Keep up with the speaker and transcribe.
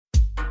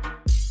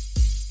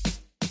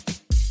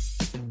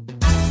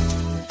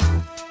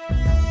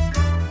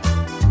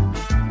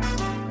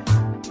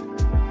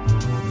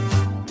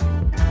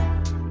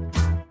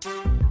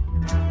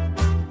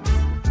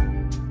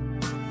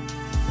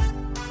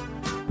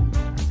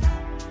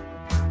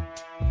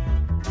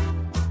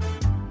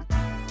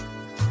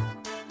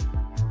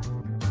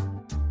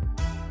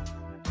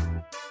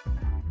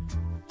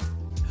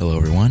Hello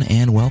everyone,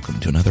 and welcome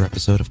to another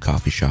episode of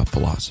Coffee Shop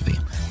Philosophy.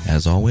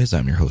 As always,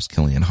 I'm your host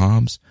Killian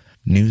Hobbs,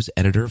 news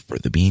editor for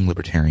the Being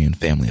Libertarian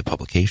family of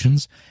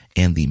publications,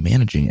 and the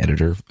managing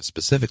editor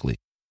specifically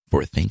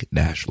for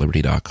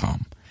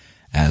think-liberty.com.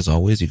 As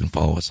always, you can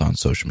follow us on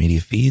social media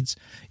feeds,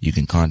 you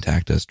can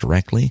contact us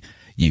directly,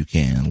 you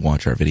can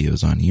watch our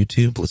videos on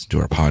YouTube, listen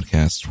to our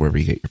podcasts wherever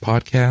you get your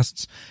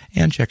podcasts,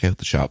 and check out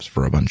the shops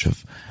for a bunch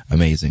of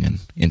amazing and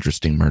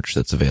interesting merch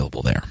that's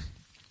available there.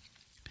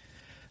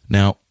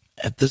 Now,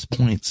 at this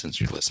point, since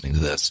you're listening to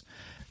this,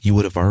 you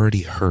would have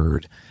already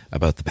heard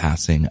about the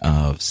passing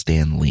of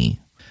Stan Lee.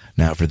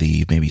 Now, for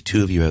the maybe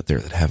two of you out there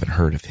that haven't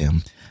heard of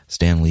him,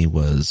 Stan Lee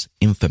was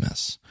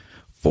infamous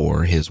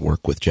for his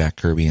work with Jack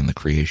Kirby and the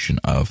creation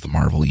of the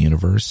Marvel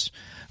Universe,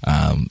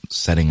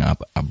 setting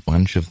up a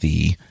bunch of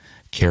the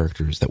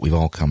characters that we've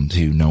all come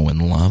to know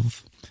and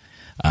love.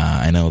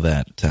 I know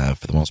that,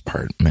 for the most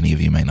part, many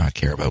of you may not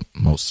care about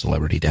most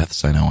celebrity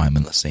deaths. I know I'm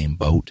in the same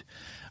boat.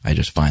 I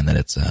just find that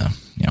it's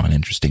an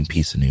interesting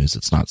piece of news.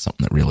 It's not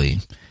something that really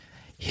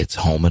hits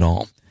home at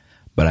all,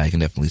 but I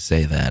can definitely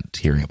say that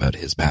hearing about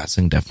his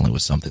passing definitely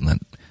was something that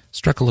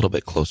struck a little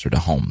bit closer to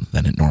home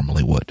than it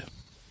normally would.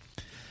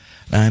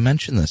 Now, I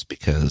mention this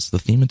because the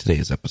theme of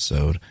today's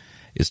episode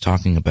is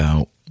talking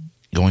about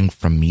going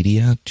from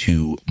media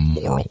to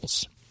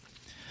morals.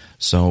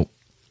 So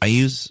I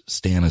use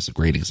Stan as a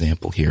great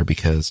example here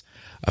because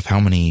of how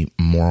many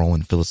moral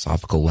and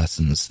philosophical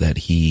lessons that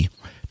he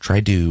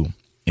tried to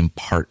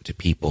impart to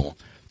people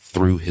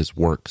through his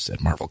works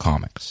at Marvel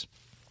Comics.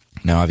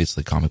 Now,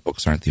 obviously, comic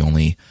books aren't the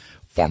only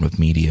form of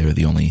media or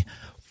the only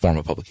form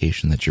of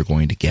publication that you're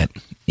going to get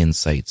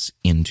insights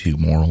into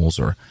morals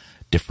or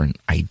different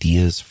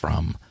ideas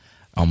from.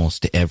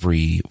 Almost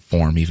every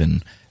form,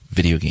 even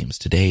video games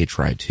today,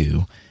 try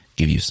to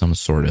give you some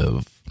sort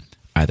of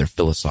either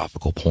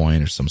philosophical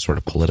point or some sort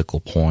of political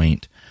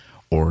point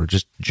or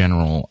just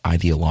general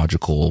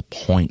ideological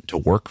point to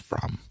work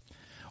from,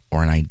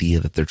 or an idea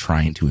that they're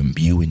trying to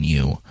imbue in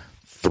you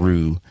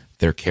through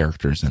their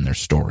characters and their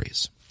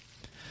stories.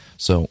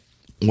 So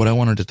what I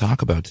wanted to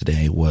talk about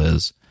today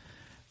was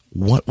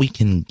what we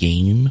can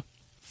gain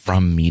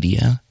from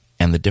media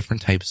and the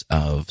different types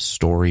of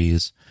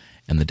stories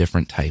and the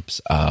different types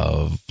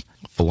of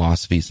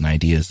philosophies and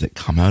ideas that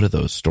come out of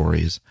those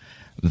stories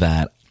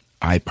that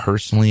I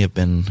personally have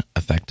been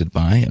affected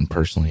by and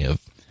personally have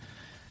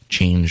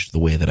changed the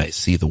way that I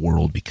see the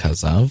world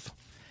because of,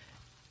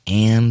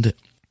 and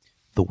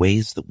the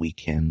ways that we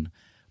can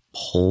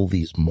pull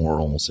these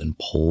morals and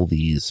pull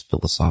these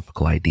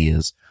philosophical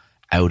ideas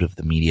out of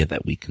the media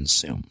that we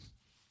consume.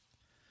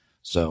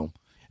 So,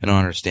 in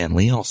honor of Stan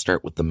Lee, I'll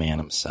start with the man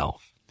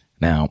himself.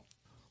 Now,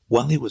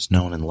 while he was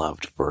known and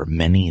loved for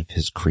many of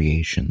his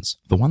creations,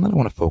 the one that I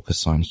want to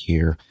focus on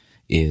here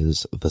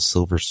is the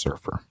Silver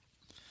Surfer.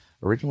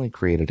 Originally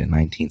created in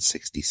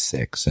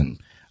 1966 and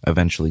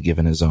eventually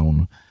given his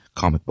own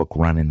comic book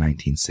run in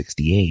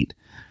 1968,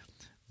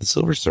 the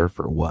Silver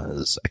Surfer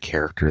was a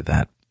character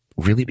that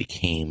really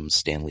became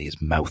Stan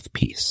Lee's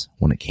mouthpiece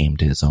when it came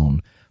to his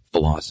own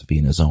philosophy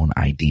and his own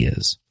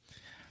ideas.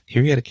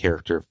 Here you had a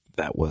character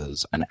that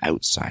was an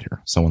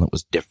outsider, someone that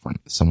was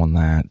different, someone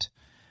that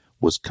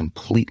was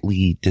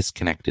completely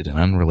disconnected and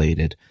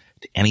unrelated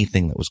to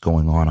anything that was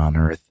going on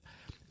Earth,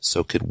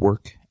 so could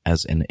work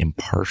as an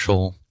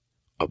impartial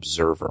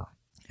observer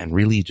and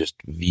really just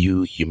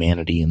view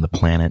humanity and the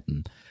planet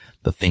and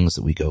the things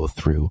that we go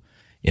through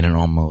in an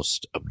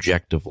almost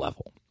objective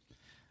level.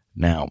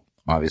 Now,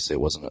 obviously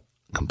it wasn't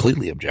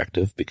completely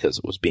objective because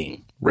it was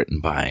being written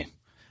by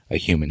a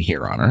human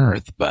here on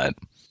Earth, but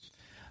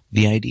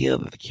the idea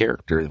of the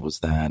character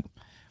was that,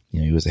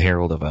 he was a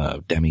herald of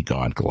a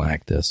demigod,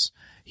 Galactus.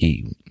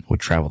 He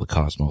would travel the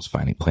cosmos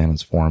finding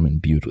planets for him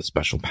imbued with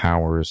special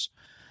powers,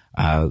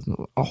 a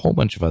whole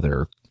bunch of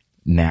other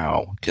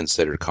now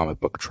considered comic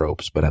book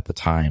tropes, but at the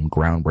time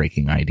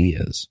groundbreaking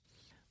ideas.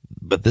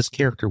 But this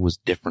character was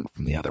different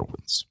from the other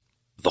ones.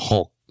 The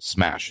Hulk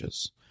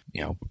smashes.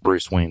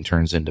 Bruce Wayne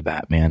turns into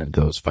Batman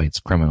and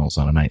fights criminals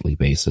on a nightly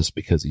basis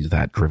because he's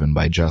that driven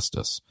by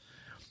justice.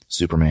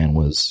 Superman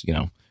was,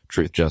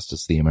 truth,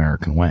 justice, the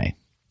American way.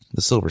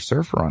 The Silver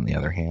Surfer, on the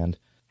other hand,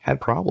 had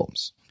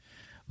problems.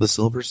 The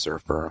Silver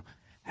Surfer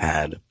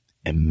had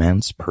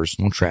immense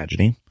personal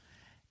tragedy,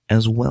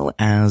 as well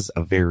as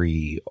a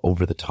very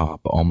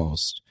over-the-top,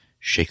 almost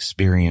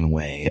Shakespearean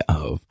way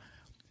of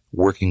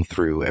working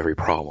through every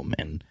problem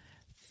and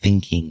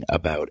thinking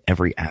about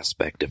every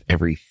aspect of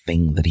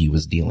everything that he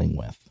was dealing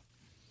with.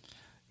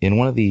 In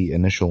one of the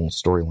initial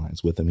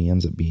storylines with him, he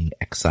ends up being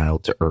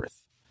exiled to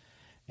Earth.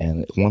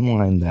 And one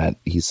line that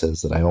he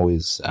says that I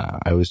always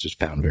just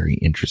found very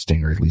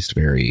interesting, or at least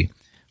very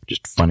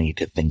just funny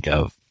to think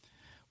of,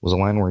 was a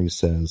line where he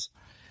says,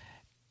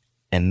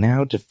 "And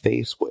now to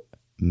face what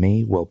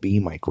may well be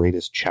my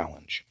greatest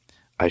challenge,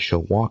 I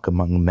shall walk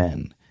among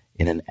men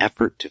in an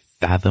effort to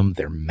fathom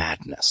their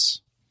madness."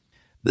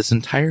 This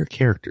entire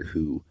character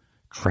who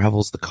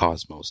travels the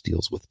cosmos,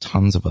 deals with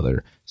tons of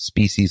other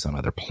species on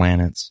other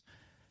planets,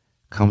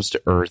 comes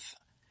to Earth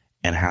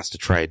and has to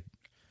try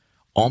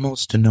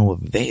almost to no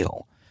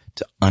avail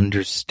to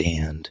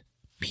understand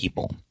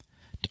people,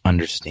 to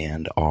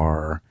understand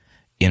our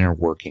inner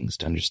workings,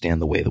 to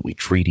understand the way that we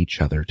treat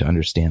each other, to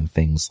understand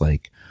things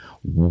like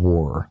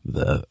war,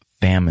 the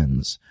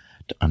famines,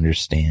 to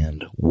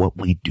understand what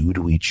we do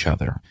to each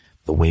other,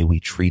 the way we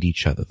treat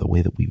each other, the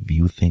way that we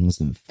view things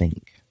and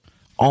think.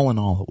 All in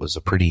all, it was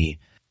a pretty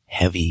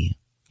heavy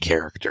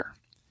character,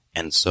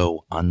 and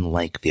so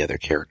unlike the other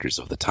characters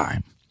of the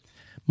time.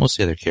 Most of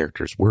the other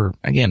characters were,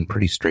 again,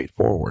 pretty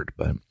straightforward,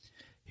 but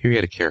here you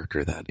had a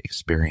character that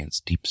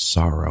experienced deep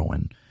sorrow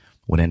and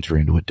would enter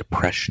into a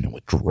depression and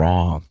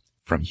withdraw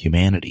from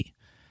humanity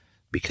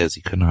because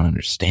he could not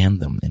understand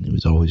them, and he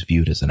was always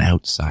viewed as an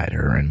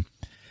outsider and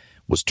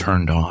was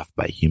turned off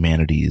by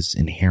humanity's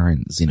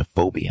inherent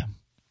xenophobia.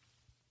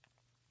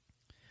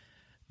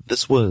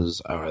 This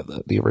was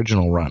the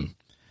original run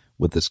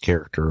with this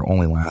character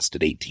only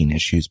lasted 18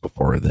 issues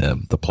before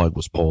the plug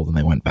was pulled and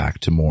they went back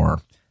to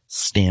more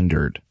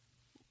standard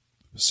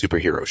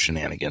superhero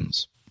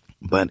shenanigans.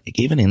 But it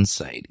gave an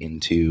insight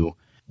into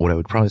what I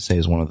would probably say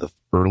is one of the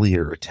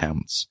earlier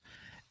attempts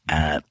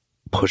at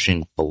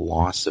pushing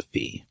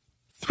philosophy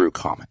through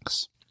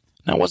comics.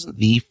 Now, it wasn't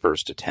the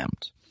first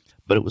attempt,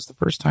 but it was the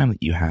first time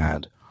that you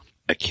had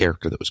a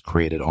character that was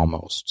created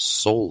almost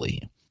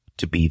solely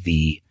to be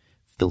the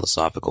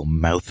philosophical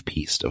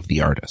mouthpiece of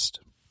the artist.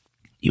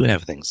 You would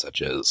have things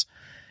such as,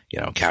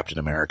 Captain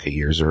America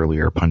years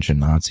earlier punching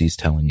Nazis,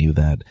 telling you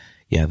that,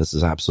 yeah, this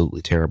is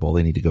absolutely terrible,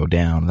 they need to go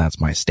down, that's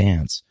my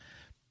stance.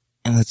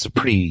 And that's a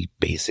pretty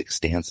basic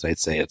stance, and I'd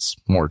say it's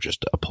more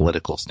just a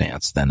political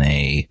stance than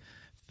a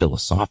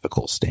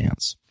philosophical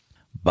stance.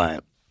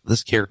 But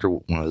this character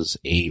was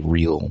a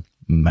real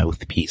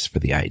mouthpiece for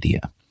the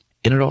idea.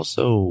 And it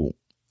also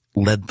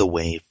led the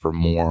way for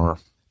more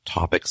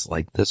topics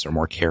like this, or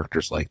more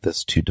characters like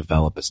this, to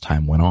develop as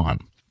time went on.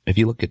 If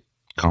you look at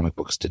comic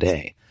books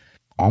today,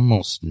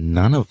 almost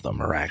none of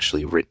them are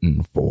actually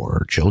written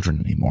for children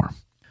anymore.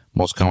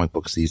 Most comic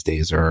books these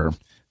days are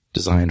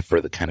designed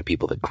for the kind of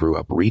people that grew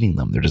up reading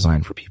them. They're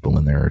designed for people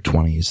in their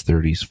 20s,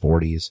 30s,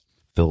 40s,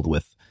 filled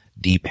with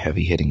deep,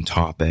 heavy-hitting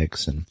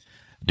topics and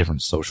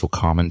different social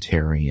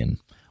commentary and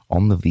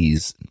all of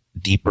these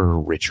deeper,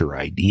 richer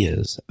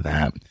ideas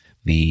that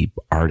the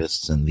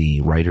artists and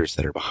the writers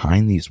that are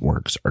behind these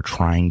works are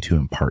trying to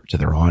impart to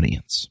their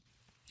audience.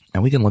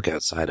 Now, we can look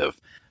outside of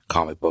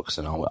comic books,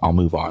 and I'll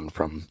move on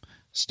from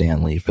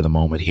Stan Lee for the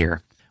moment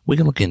here. We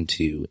can look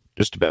into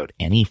just about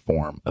any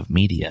form of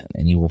media,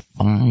 and you will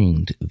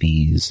find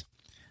these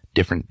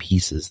different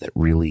pieces that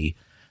really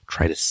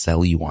try to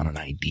sell you on an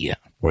idea,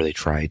 or they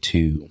try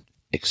to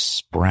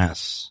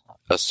express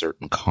a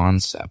certain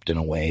concept in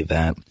a way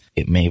that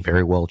it may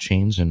very well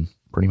change and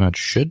pretty much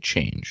should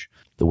change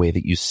the way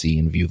that you see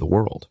and view the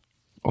world.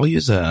 I'll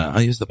use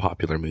the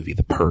popular movie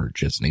The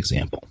Purge as an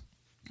example.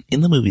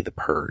 In the movie The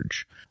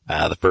Purge,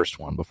 the first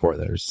one, before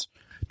there's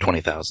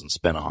 20,000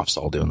 spin-offs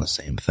all doing the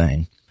same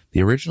thing,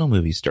 the original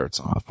movie starts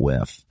off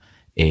with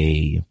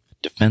a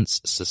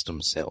defense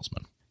system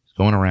salesman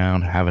going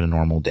around having a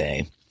normal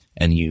day,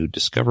 and you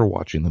discover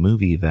watching the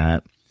movie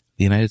that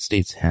the United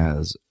States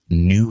has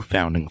new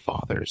founding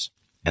fathers,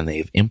 and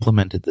they've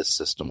implemented this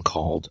system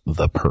called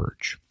The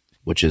Purge,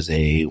 which is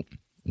a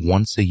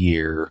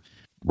once-a-year,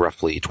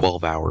 roughly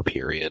 12-hour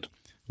period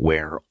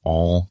where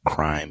all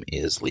crime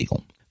is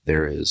legal.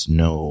 There is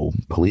no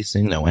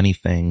policing, no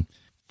anything,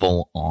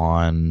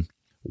 full-on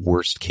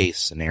worst-case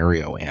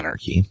scenario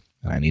anarchy.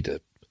 And I need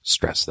to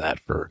stress that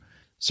for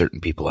certain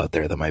people out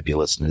there that might be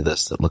listening to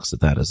this that looks at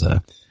that as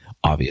a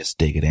obvious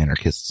dig at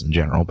anarchists in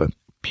general, but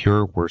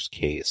pure worst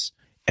case,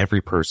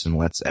 every person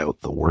lets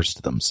out the worst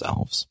of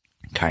themselves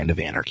kind of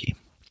anarchy.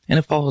 And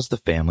it follows the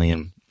family,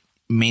 and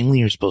mainly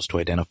you're supposed to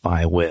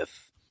identify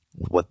with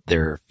what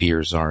their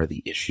fears are,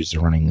 the issues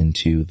they're running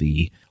into,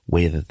 the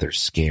way that they're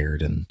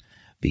scared, and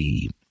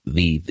the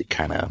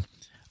kind of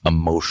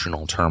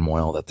emotional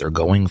turmoil that they're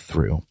going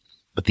through.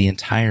 But the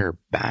entire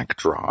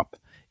backdrop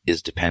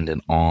is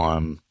dependent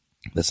on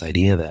this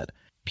idea that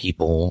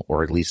people,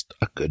 or at least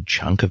a good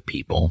chunk of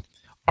people,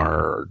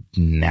 are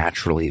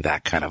naturally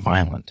that kind of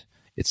violent.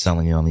 It's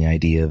selling you on the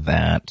idea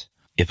that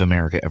if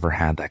America ever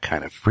had that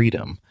kind of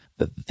freedom,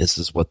 that this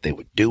is what they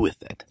would do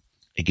with it.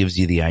 It gives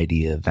you the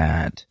idea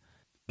that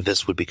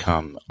this would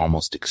become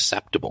almost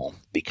acceptable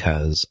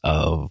because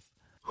of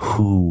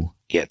who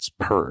gets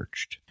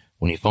purged.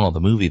 When you follow the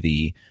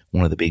movie,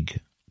 one of the big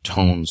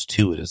tones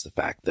to it is the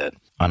fact that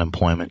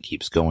unemployment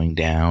keeps going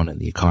down and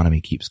the economy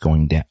keeps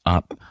going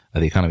up.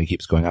 The economy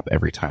keeps going up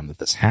every time that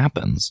this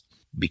happens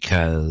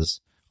because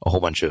a whole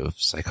bunch of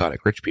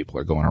psychotic rich people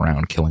are going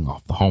around killing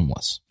off the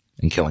homeless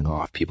and killing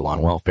off people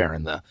on welfare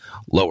and the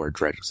lower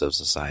dregs of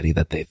society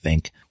that they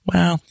think,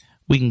 well,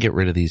 we can get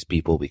rid of these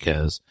people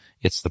because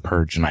it's the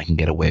purge and I can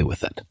get away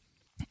with it.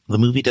 The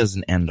movie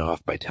doesn't end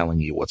off by telling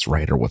you what's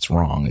right or what's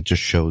wrong. It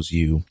just shows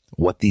you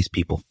what these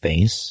people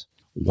face,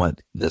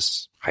 what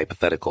this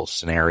hypothetical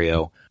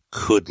scenario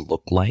could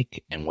look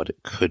like and what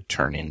it could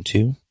turn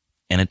into.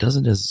 And it does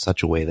it in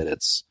such a way that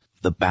it's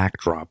the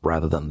backdrop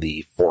rather than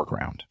the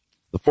foreground.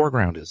 the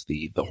foreground is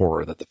the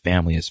horror that the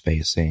family is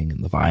facing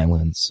and the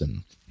violence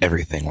and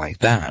everything like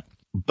that.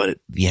 But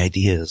the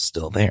idea is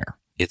still there.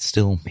 It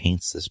still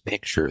paints this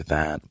picture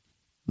that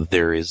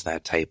there is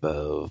that type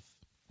of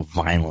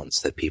violence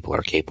that people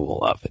are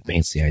capable of. It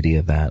paints the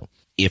idea that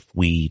if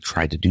we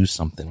tried to do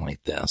something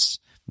like this,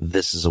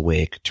 this is a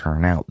way it could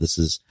turn out. This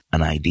is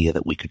an idea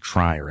that we could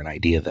try, or an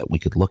idea that we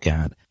could look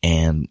at,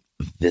 and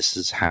this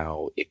is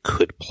how it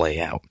could play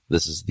out.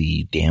 This is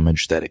the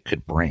damage that it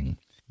could bring.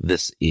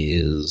 This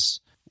is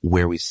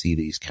where we see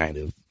these kind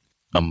of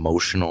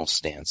emotional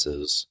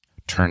stances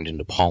turned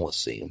into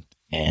policy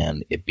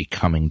and it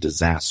becoming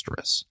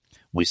disastrous.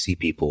 We see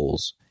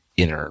people's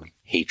inner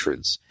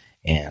hatreds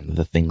and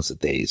the things that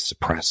they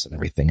suppress and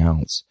everything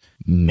else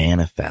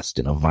manifest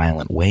in a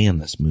violent way in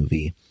this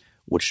movie,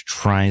 which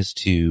tries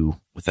to,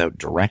 without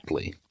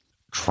directly,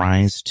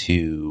 tries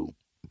to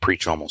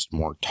preach almost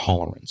more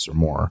tolerance or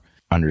more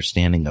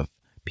understanding of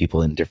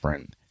people in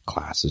different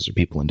classes or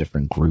people in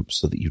different groups,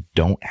 so that you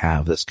don't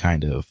have this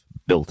kind of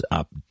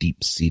built-up,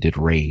 deep-seated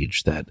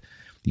rage that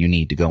you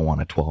need to go on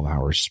a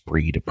 12-hour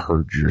spree to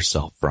purge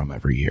yourself from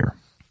every year.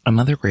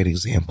 Another great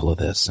example of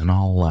this, and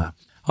I'll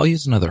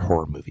use another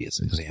horror movie as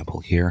an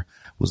example here,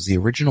 was the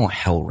original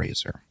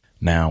Hellraiser.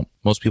 Now,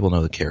 most people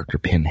know the character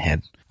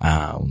Pinhead,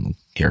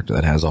 character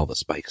that has all the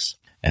spikes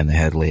and the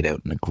head laid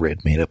out in a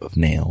grid made up of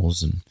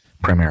nails and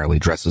primarily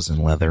dresses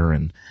in leather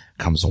and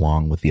comes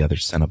along with the other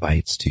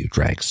Cenobites to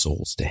drag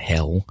souls to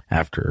hell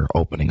after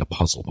opening a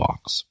puzzle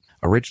box.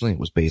 Originally, it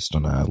was based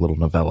on a little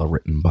novella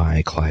written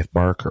by Clive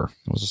Barker.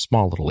 It was a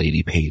small little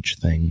 80-page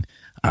thing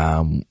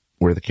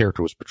where the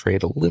character was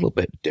portrayed a little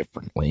bit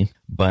differently,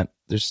 but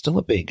there's still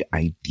a big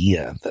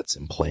idea that's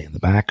in play in the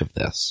back of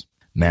this.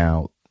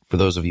 Now, for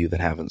those of you that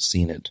haven't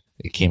seen it,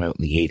 it came out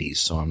in the 80s,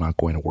 so I'm not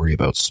going to worry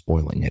about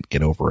spoiling it.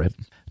 Get over it.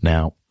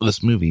 Now,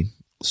 this movie,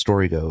 the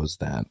story goes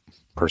that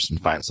person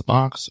finds the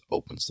box,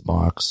 opens the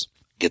box,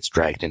 gets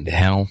dragged into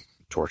hell,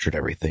 tortured,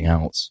 everything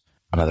else.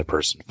 Another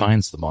person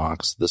finds the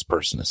box, this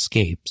person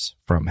escapes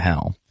from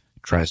hell,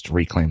 tries to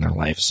reclaim their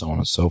life, so on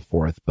and so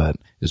forth, but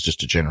is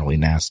just a generally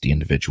nasty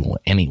individual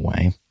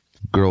anyway.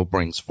 Girl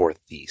brings forth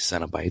the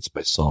Cenobites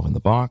by solving the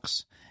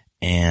box,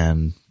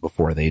 and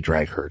before they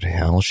drag her to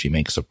hell, she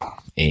makes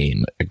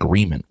an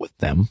agreement with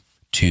them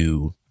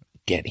to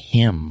get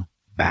him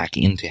back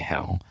into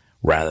hell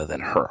rather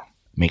than her.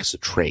 Makes a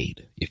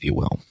trade, if you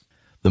will.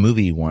 The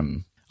movie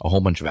won a whole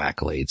bunch of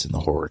accolades in the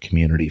horror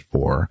community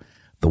for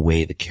the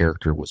way the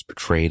character was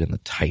portrayed and the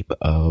type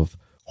of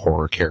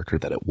horror character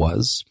that it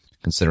was,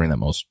 considering that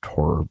most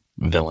horror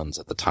villains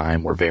at the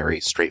time were very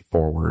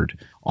straightforward,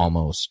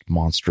 almost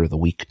monster of the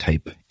week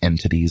type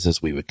entities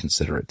as we would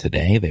consider it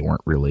today. They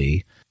weren't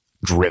really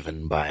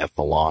driven by a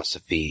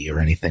philosophy or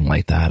anything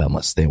like that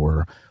unless they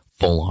were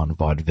full-on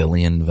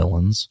vaudevillian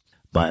villains.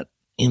 But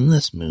in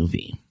this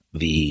movie,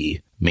 the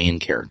main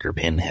character,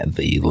 Pinhead,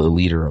 the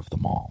leader of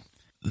them all,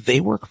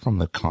 they work from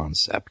the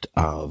concept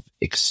of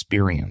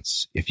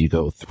experience if you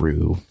go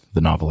through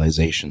the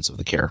novelizations of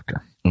the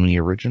character. In the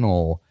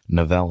original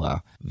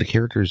novella, the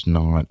character is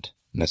not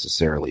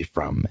necessarily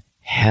from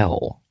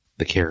hell.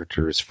 The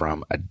character is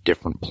from a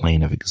different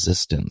plane of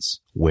existence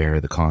where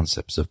the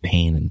concepts of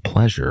pain and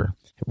pleasure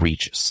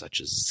reach such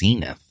a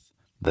zenith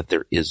that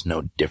there is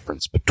no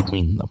difference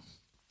between them.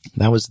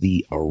 That was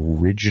the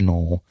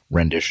original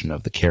rendition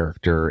of the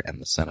character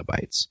and the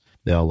Cenobites.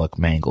 They all look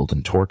mangled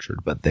and tortured,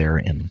 but they're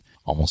in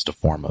almost a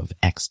form of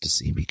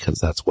ecstasy because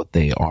that's what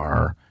they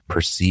are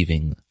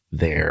perceiving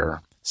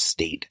their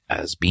state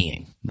as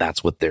being.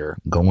 That's what they're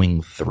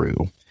going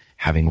through,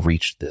 having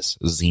reached this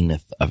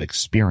zenith of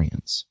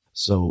experience.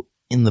 So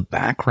in the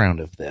background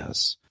of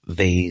this,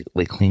 they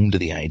cling to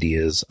the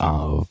ideas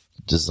of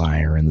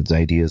desire and the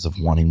ideas of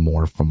wanting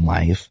more from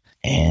life,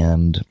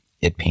 and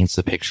it paints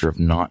a picture of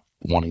not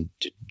wanting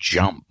to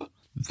jump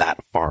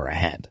that far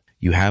ahead.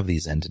 You have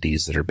these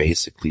entities that are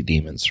basically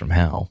demons from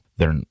hell.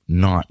 They're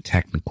not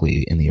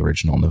technically in the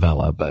original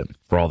novella, but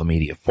for all the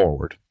media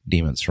forward,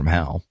 demons from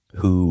hell,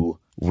 who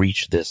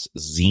reach this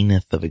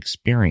zenith of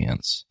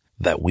experience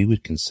that we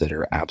would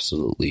consider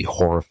absolutely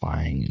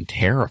horrifying and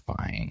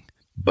terrifying,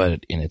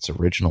 but in its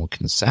original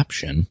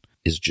conception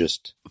is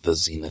just the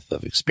zenith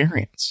of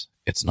experience.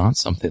 It's not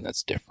something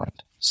that's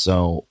different.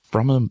 So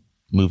from a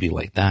movie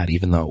like that,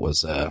 even though it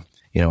was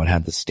it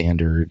had the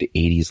standard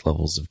 80s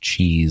levels of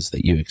cheese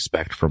that you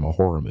expect from a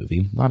horror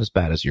movie. Not as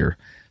bad as your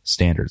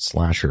standard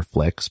slasher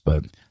flicks,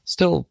 but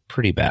still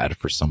pretty bad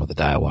for some of the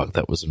dialogue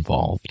that was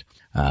involved.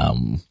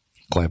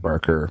 Clive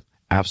Barker,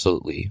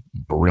 absolutely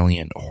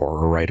brilliant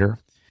horror writer.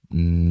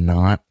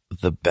 Not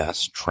the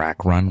best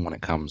track run when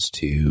it comes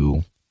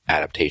to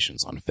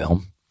adaptations on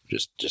film.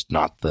 Just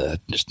not the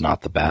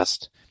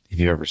best. If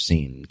you've ever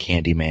seen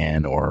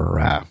Candyman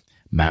or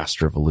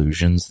Master of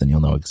Illusions, then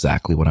you'll know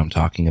exactly what I'm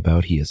talking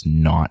about. He has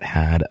not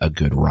had a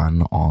good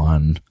run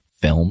on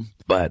film,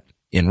 but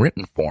in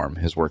written form,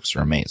 his works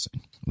are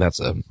amazing. That's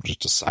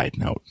just a side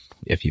note.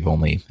 If you've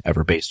only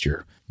ever based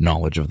your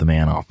knowledge of the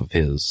man off of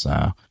his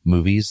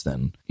movies,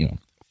 then,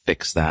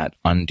 fix that,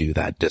 undo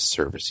that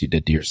disservice you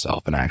did to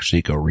yourself, and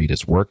actually go read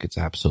his work. It's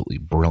absolutely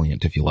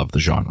brilliant if you love the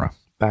genre.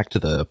 Back to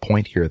the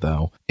point here,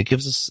 though, it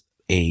gives us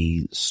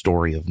a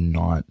story of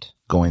not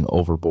going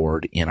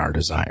overboard in our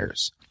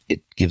desires.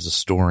 It gives a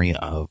story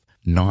of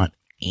not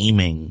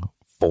aiming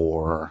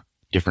for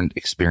different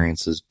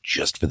experiences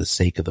just for the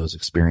sake of those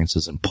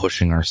experiences and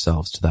pushing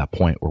ourselves to that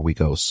point where we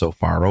go so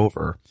far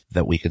over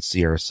that we could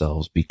see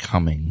ourselves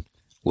becoming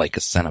like a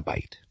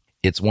Cenobite.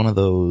 It's one of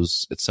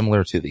those, it's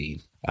similar to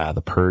the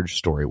Purge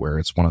story, where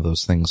it's one of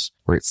those things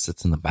where it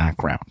sits in the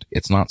background.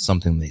 It's not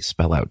something they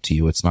spell out to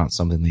you. It's not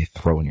something they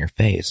throw in your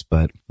face,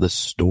 but the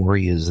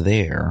story is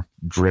there,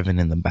 driven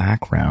in the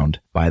background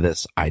by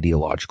this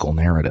ideological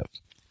narrative.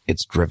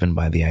 It's driven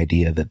by the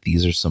idea that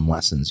these are some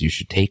lessons you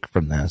should take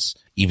from this,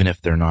 even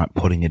if they're not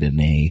putting it in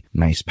a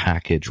nice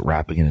package,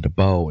 wrapping it in a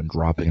bow and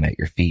dropping it at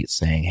your feet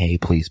saying, hey,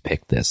 please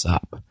pick this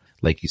up.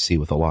 Like you see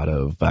with a lot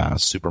of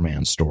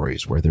Superman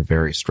stories where they're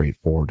very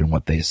straightforward and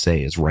what they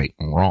say is right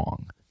and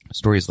wrong.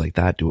 Stories like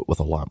that do it with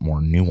a lot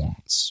more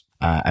nuance.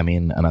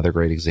 Another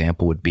great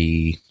example would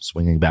be,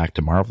 swinging back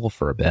to Marvel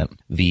for a bit,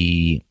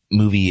 the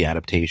movie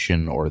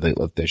adaptation, or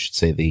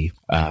the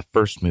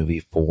first movie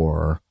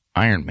for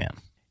Iron Man.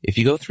 If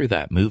you go through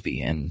that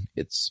movie, and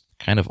it's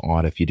kind of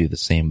odd if you do the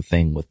same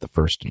thing with the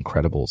first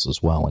Incredibles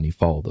as well, and you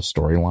follow the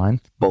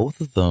storyline,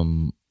 both of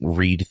them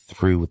read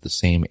through with the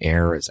same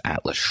air as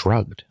Atlas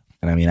Shrugged.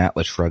 And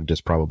Atlas Shrugged is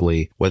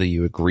probably, whether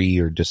you agree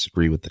or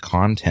disagree with the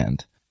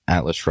content,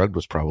 Atlas Shrugged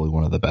was probably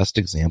one of the best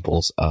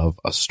examples of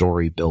a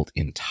story built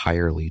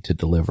entirely to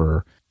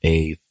deliver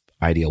a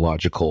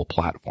ideological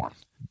platform,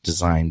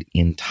 designed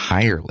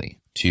entirely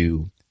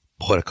to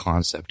put a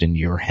concept in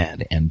your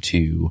head and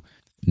to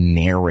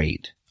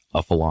narrate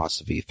a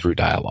philosophy through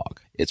dialogue.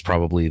 It's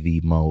probably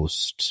the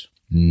most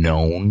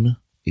known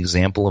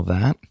example of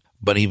that,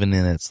 but even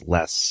in its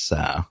less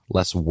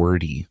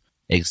wordy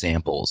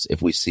examples,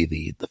 if we see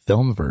the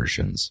film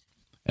versions,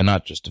 and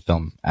not just a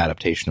film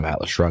adaptation of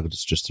Atlas Shrugged,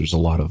 it's just there's a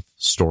lot of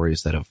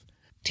stories that have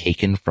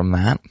taken from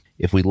that.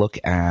 If we look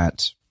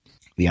at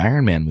the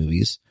Iron Man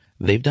movies,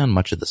 they've done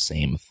much of the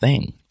same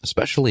thing,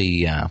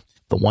 especially the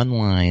one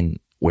line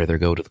where they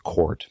go to the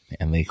court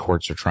and the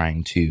courts are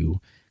trying to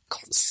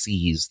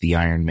seize the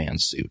Iron Man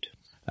suit.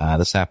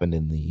 This happened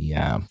in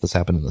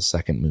the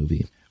second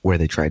movie, where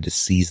they tried to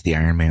seize the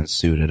Iron Man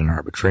suit at an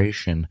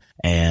arbitration,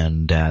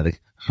 and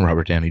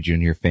Robert Downey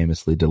Jr.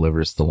 famously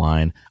delivers the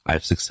line,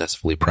 "I've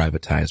successfully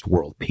privatized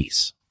world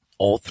peace."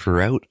 All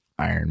throughout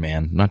Iron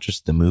Man, not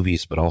just the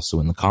movies, but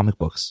also in the comic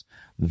books,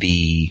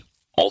 the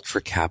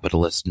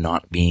ultra-capitalist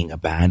not being a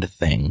bad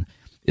thing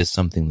is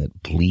something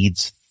that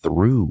bleeds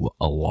through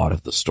a lot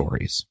of the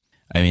stories.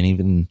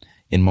 Even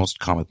in most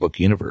comic book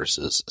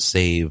universes,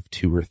 save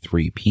 2 or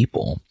 3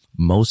 people,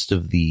 most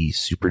of the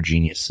super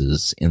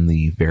geniuses in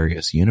the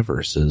various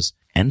universes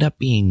end up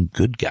being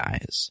good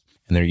guys.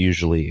 And they're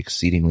usually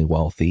exceedingly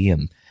wealthy,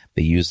 and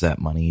they use that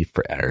money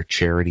for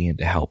charity and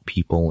to help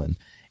people, and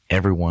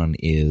everyone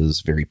is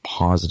very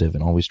positive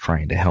and always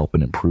trying to help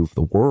and improve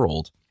the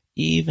world,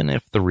 even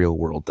if the real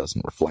world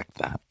doesn't reflect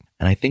that.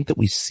 And I think that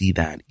we see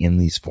that in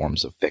these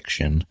forms of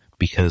fiction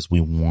because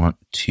we want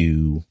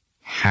to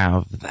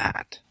have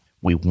that.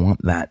 We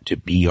want that to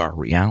be our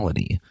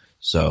reality.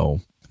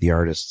 So the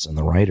artists and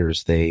the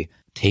writers, they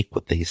take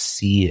what they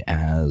see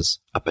as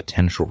a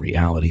potential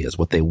reality, as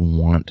what they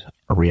want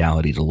a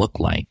reality to look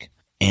like,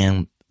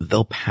 and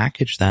they'll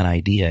package that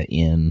idea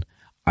in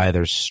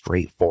either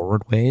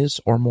straightforward ways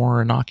or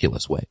more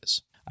innocuous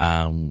ways.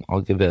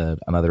 I'll give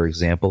another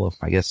example of,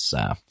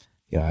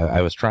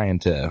 I was trying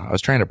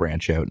to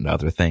branch out into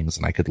other things,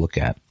 and I could look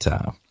at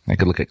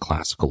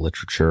classical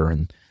literature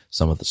and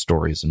some of the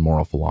stories and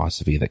moral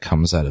philosophy that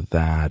comes out of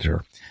that,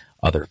 or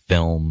other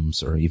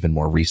films, or even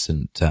more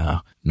recent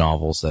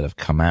novels that have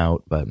come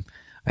out. But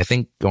I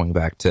think going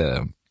back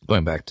to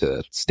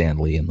Stan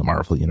Lee and the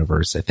Marvel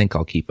Universe, I think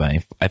I'll keep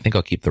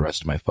the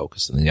rest of my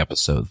focus in the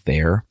episode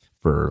there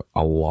for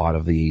a lot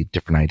of the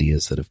different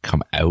ideas that have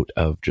come out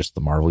of just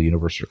the Marvel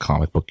Universe or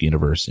comic book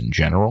universe in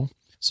general.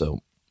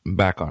 So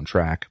back on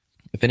track.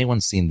 If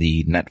anyone's seen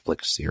the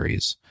Netflix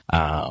series,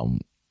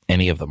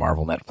 any of the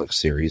Marvel Netflix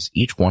series,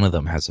 each one of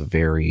them has a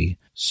very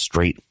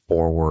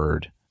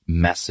straightforward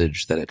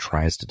message that it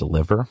tries to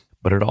deliver,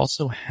 but it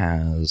also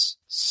has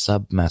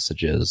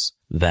sub-messages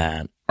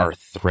that are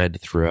thread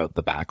throughout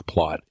the back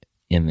plot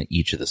in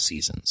each of the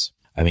seasons.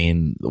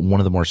 One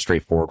of the more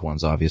straightforward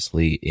ones,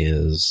 obviously,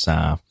 is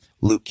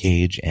Luke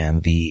Cage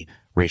and the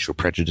racial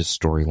prejudice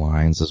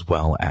storylines, as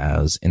well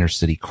as inner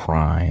city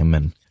crime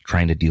and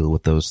trying to deal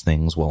with those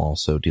things while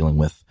also dealing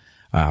with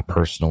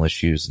personal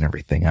issues and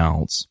everything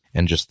else,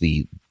 and just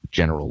the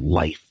general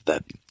life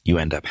that you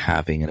end up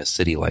having in a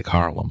city like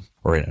Harlem,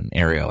 or in an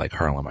area like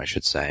Harlem, I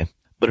should say.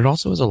 But it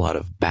also has a lot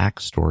of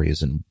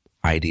backstories and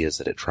ideas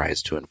that it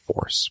tries to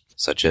enforce,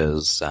 such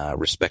as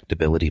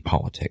respectability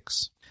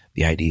politics.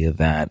 The idea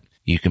that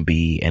you can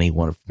be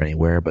anyone from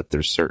anywhere, but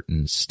there's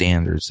certain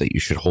standards that you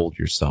should hold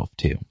yourself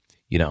to.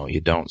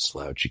 You don't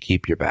slouch, you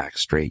keep your back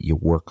straight, you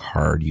work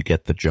hard, you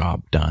get the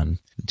job done.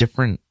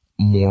 Different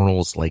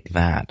morals like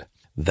that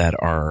that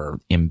are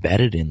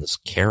embedded in this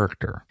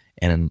character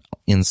and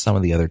in some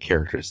of the other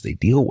characters they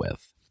deal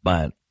with.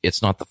 But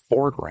it's not the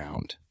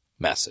foreground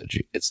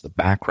message. It's the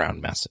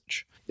background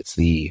message. It's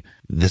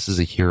this is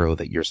a hero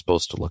that you're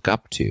supposed to look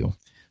up to.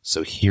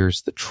 So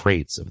here's the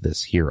traits of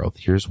this hero.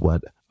 Here's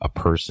what a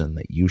person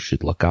that you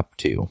should look up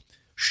to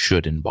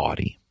should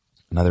embody.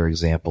 Another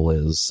example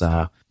is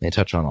they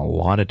touch on a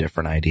lot of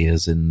different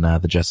ideas in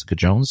the Jessica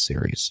Jones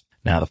series.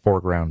 Now, the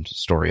foreground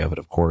story of it,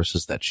 of course,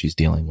 is that she's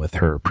dealing with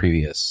her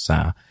previous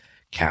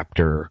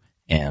captor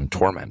and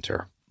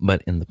tormentor.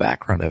 But in the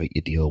background of it,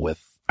 you deal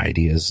with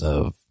ideas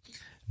of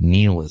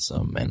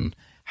nihilism and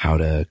how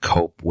to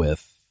cope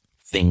with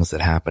things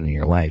that happen in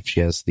your life.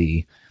 She has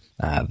the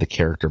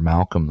character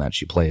Malcolm that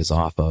she plays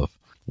off of,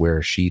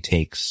 where she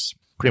takes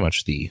pretty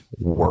much the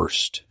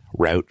worst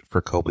route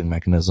for coping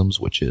mechanisms,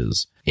 which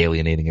is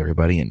alienating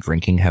everybody and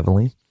drinking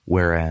heavily,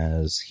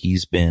 whereas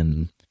he's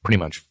been pretty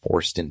much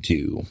forced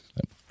into...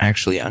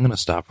 Actually, I'm going to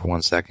stop for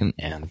 1 second,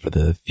 and for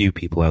the few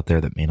people out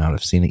there that may not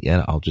have seen it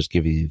yet, I'll just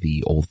give you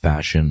the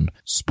old-fashioned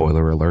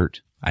spoiler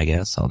alert, I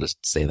guess. I'll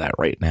just say that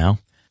right now.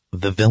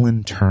 The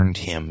villain turned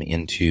him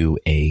into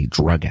a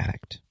drug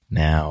addict.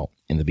 Now,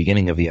 in the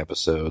beginning of the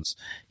episodes,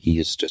 he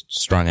is just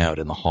strung out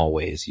in the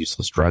hallways,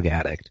 useless drug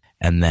addict,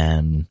 and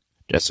then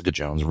Jessica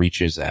Jones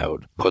reaches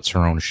out, puts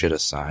her own shit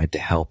aside to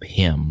help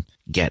him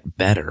get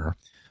better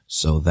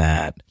so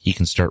that he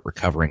can start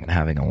recovering and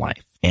having a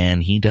life.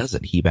 And he does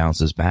it. He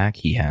bounces back.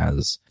 He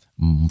has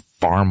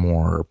far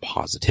more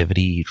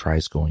positivity. He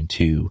tries going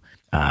to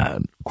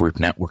group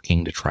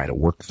networking to try to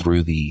work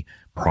through the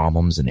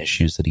problems and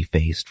issues that he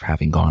faced,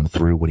 having gone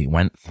through what he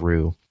went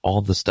through.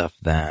 All the stuff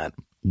that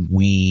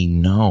we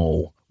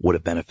know would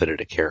have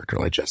benefited a character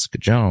like Jessica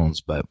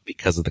Jones, but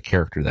because of the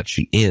character that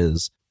she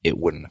is, it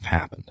wouldn't have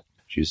happened.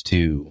 She was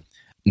too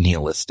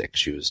nihilistic.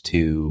 She was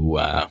too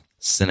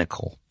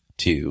cynical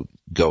to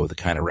go the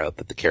kind of route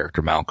that the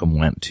character Malcolm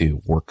went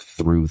to work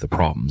through the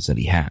problems that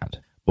he had.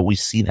 But we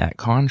see that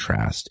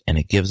contrast, and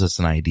it gives us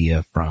an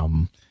idea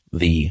from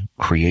the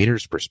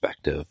creator's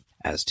perspective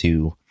as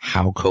to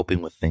how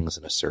coping with things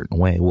in a certain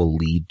way will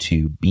lead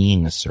to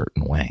being a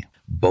certain way.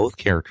 Both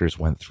characters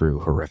went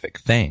through horrific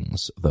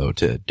things, though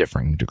to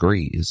differing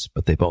degrees,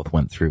 but they both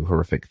went through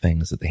horrific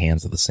things at the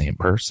hands of the same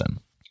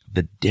person.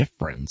 The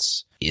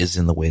difference is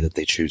in the way that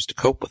they choose to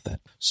cope with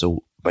it.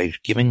 So by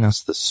giving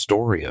us the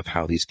story of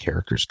how these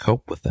characters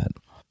cope with it,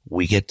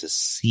 we get to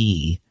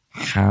see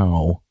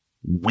how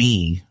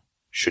we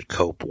should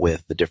cope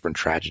with the different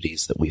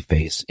tragedies that we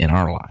face in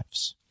our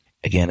lives.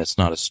 Again, it's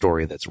not a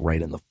story that's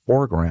right in the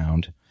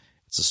foreground.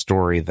 It's a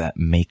story that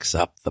makes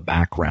up the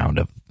background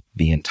of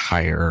the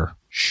entire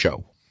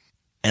show.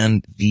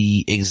 And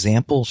the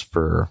examples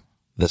for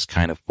this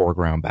kind of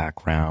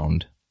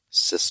foreground-background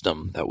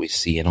system that we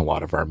see in a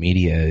lot of our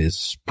media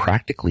is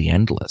practically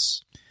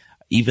endless.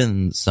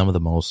 Even some of the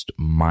most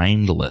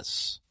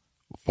mindless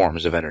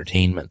forms of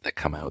entertainment that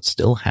come out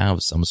still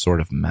have some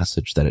sort of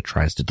message that it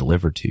tries to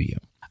deliver to you.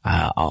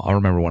 I'll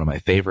remember one of my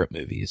favorite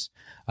movies,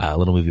 a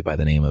little movie by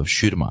the name of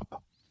Shoot 'em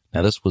Up.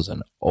 Now, this was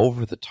an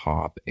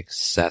over-the-top,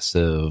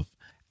 excessive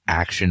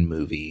action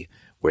movie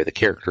where the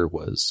character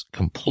was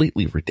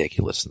completely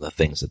ridiculous in the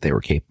things that they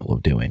were capable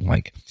of doing,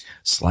 like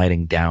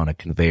sliding down a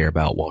conveyor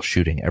belt while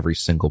shooting every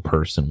single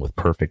person with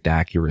perfect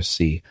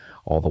accuracy,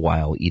 all the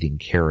while eating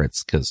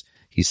carrots because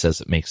he says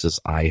it makes his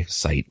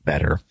eyesight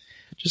better.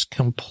 Just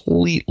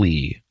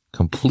completely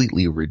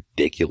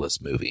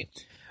ridiculous movie,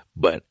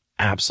 but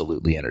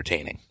absolutely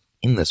entertaining.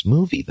 In this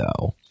movie,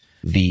 though,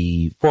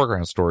 the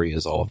foreground story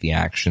is all of the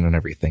action and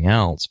everything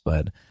else,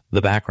 but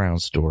the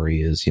background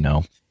story is,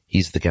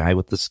 he's the guy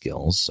with the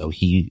skills, so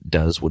he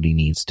does what he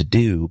needs to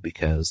do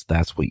because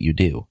that's what you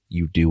do.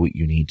 You do what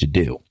you need to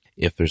do.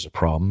 If there's a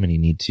problem and you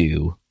need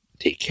to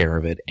take care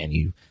of it and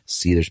you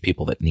see there's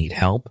people that need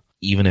help,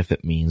 even if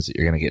it means that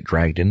you're going to get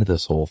dragged into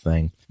this whole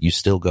thing, you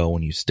still go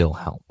and you still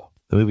help.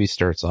 The movie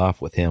starts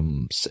off with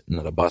him sitting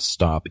at a bus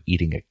stop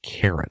eating a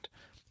carrot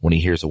when he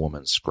hears a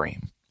woman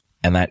scream.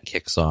 And that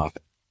kicks off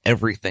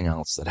everything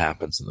else that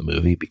happens in the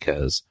movie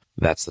because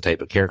that's the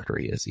type of character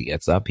he is. He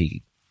gets up,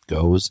 he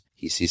goes,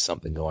 he sees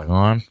something going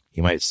on.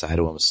 He might sigh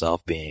to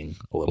himself being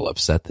a little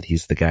upset that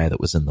he's the guy that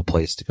was in the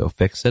place to go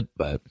fix it.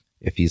 But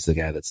if he's the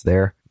guy that's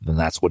there, then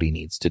that's what he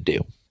needs to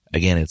do.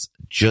 Again, it's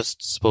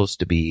just supposed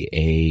to be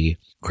a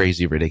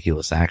crazy,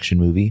 ridiculous action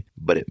movie,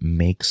 but it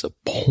makes a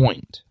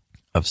point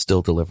of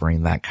still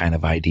delivering that kind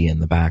of idea in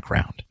the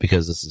background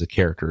because this is a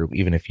character,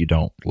 even if you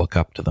don't look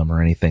up to them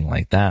or anything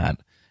like that,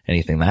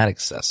 anything that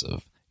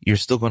excessive, you're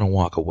still going to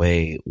walk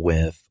away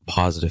with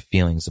positive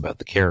feelings about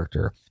the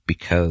character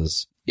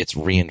because it's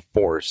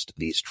reinforced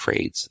these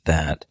traits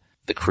that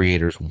the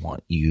creators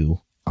want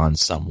you on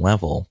some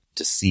level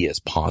to see as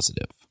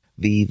positive.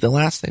 The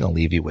last thing I'll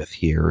leave you with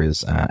here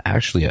is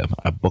actually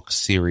a book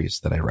series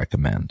that I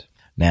recommend.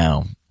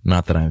 Now,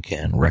 not that I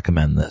can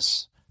recommend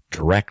this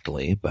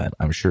directly, but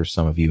I'm sure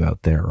some of you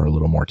out there are a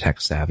little more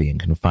tech savvy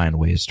and can find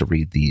ways to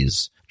read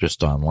these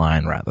just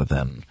online rather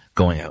than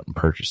going out and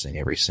purchasing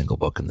every single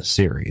book in the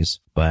series.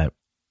 But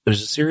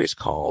there's a series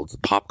called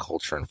Pop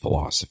Culture and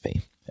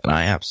Philosophy. And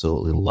I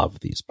absolutely love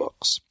these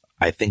books.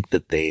 I think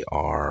that they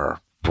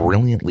are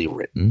brilliantly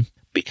written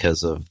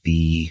because of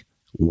the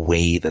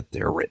way that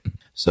they're written.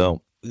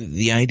 So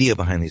the idea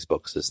behind these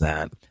books is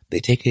that they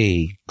take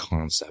a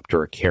concept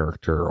or a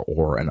character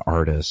or an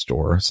artist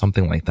or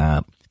something like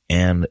that,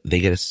 and they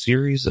get a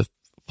series of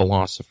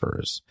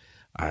philosophers,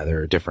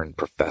 either different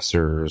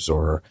professors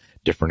or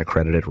different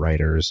accredited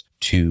writers,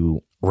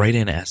 to write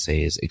in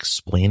essays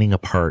explaining a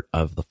part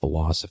of the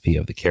philosophy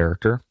of the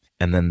character,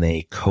 and then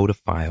they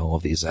codify all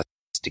of these essays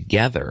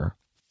together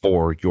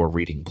for your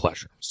reading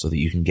pleasure so that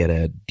you can get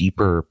a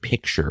deeper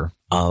picture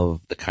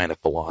of the kind of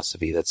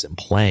philosophy that's in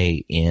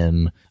play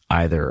in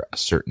either a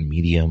certain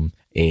medium,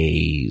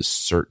 a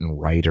certain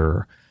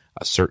writer,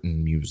 a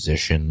certain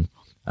musician.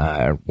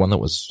 One that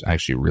was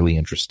actually really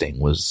interesting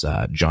was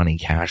Johnny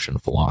Cash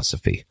and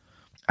philosophy.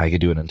 I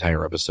could do an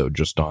entire episode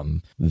just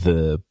on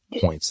the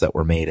points that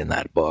were made in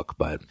that book.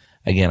 But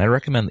again, I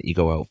recommend that you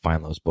go out,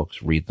 find those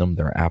books, read them.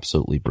 They're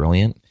absolutely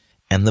brilliant.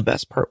 And the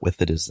best part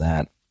with it is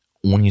that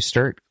when you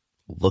start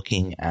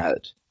looking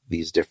at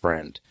these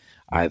different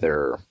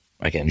either,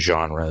 again,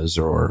 genres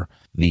or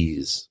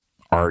these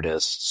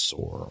artists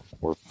or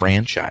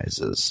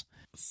franchises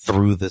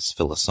through this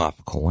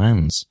philosophical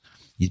lens,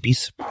 you'd be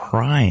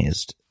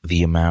surprised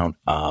the amount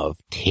of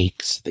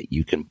takes that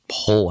you can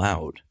pull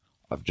out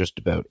of just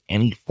about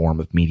any form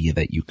of media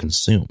that you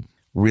consume.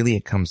 Really,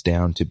 it comes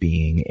down to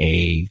being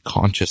a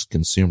conscious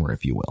consumer,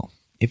 if you will.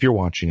 If you're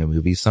watching a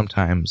movie,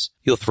 sometimes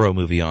you'll throw a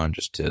movie on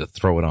just to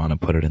throw it on and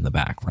put it in the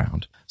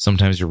background.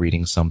 Sometimes you're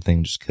reading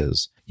something just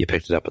because you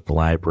picked it up at the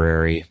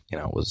library. You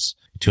know, it was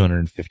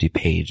 250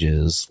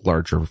 pages,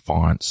 larger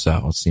font,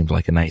 so it seemed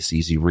like a nice,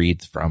 easy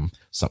read from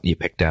something you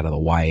picked out of the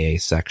YA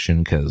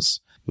section because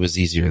it was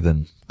easier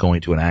than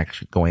going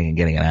and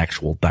getting an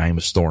actual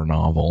dime store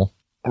novel.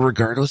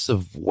 Regardless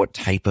of what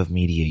type of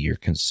media you're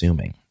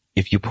consuming,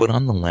 if you put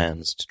on the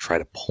lens to try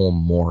to pull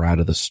more out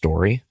of the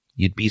story,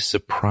 you'd be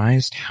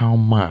surprised how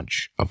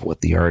much of what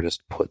the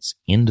artist puts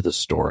into the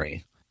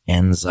story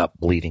ends up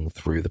bleeding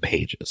through the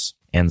pages,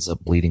 ends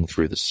up bleeding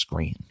through the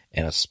screen,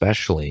 and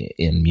especially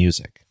in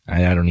music.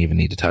 I don't even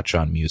need to touch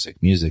on music.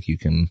 Music, you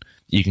can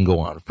go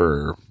on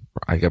for,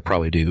 I could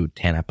probably do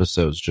 10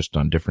 episodes just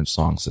on different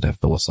songs that have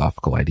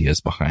philosophical ideas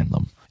behind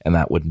them, and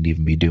that wouldn't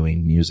even be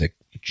doing music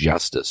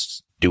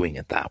justice doing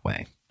it that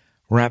way.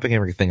 Wrapping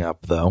everything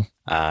up, though,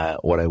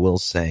 what I will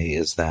say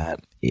is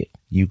that if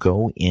you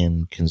go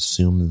in,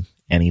 consume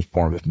any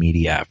form of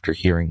media after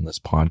hearing this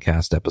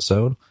podcast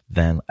episode,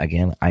 then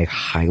again, I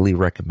highly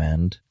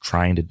recommend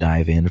trying to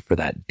dive in for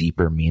that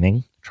deeper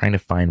meaning, trying to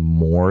find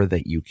more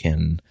that you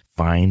can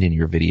find in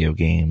your video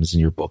games,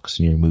 in your books,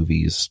 in your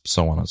movies,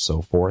 so on and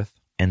so forth,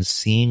 and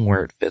seeing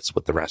where it fits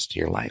with the rest of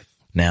your life.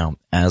 Now,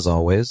 as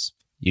always,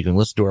 you can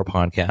listen to our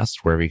podcast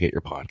wherever you get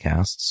your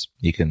podcasts.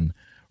 You can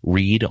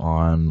read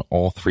on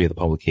all three of the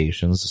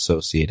publications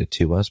associated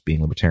to us,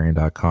 being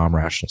libertarian.com,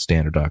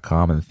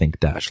 rationalstandard.com, and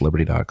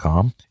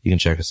think-liberty.com. You can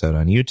check us out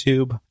on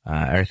YouTube.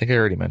 I think I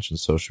already mentioned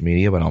social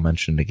media, but I'll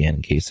mention it again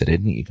in case I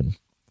didn't. You can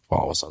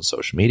follow us on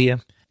social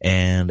media.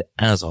 And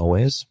as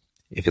always,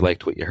 if you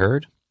liked what you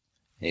heard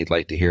and you'd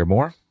like to hear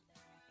more,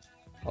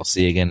 I'll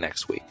see you again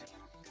next week.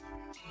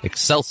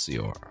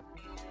 Excelsior!